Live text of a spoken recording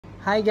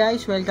Hi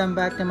guys, welcome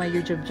back to my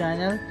YouTube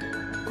channel,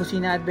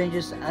 Kusina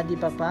Adventures Adi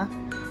Papa.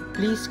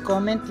 Please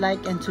comment,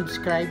 like, and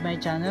subscribe my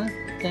channel.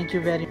 Thank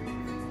you very much.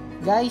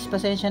 Guys,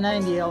 pasensya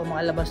na, hindi ako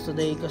makalabas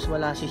today kasi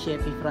wala si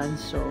Chefy Franz.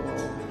 So,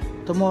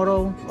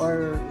 tomorrow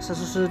or sa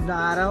susunod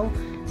na araw,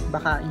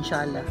 baka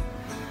inshallah.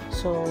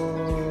 So,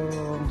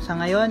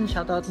 sa ngayon,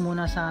 shoutout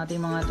muna sa ating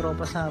mga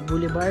tropa sa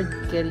Boulevard,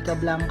 kay Rica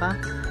Blanca,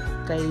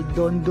 kay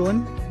Don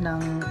Don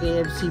ng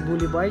KFC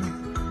Boulevard,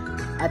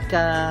 at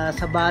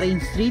sa Barin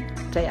Street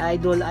kay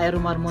Idol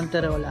Aeromar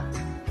Monterola,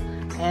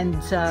 and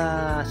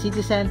sa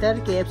City Center,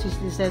 KFC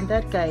City Center,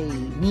 kay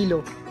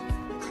Milo.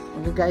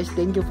 Okay guys,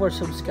 thank you for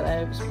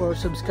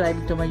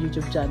subscribing to my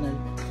YouTube channel.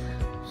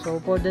 So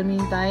for the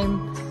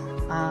meantime,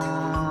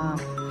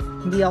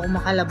 hindi ako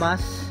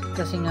makalabas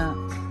kasi nga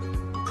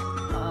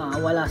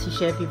wala si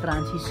Chefy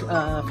Franz.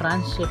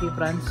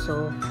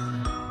 So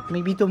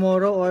maybe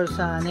tomorrow or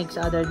sa next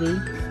other day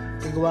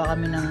gagawa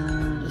kami ng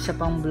isa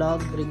pang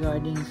vlog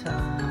regarding sa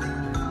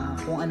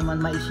kung ano man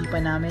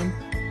maisipan namin.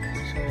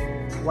 So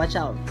watch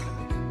out.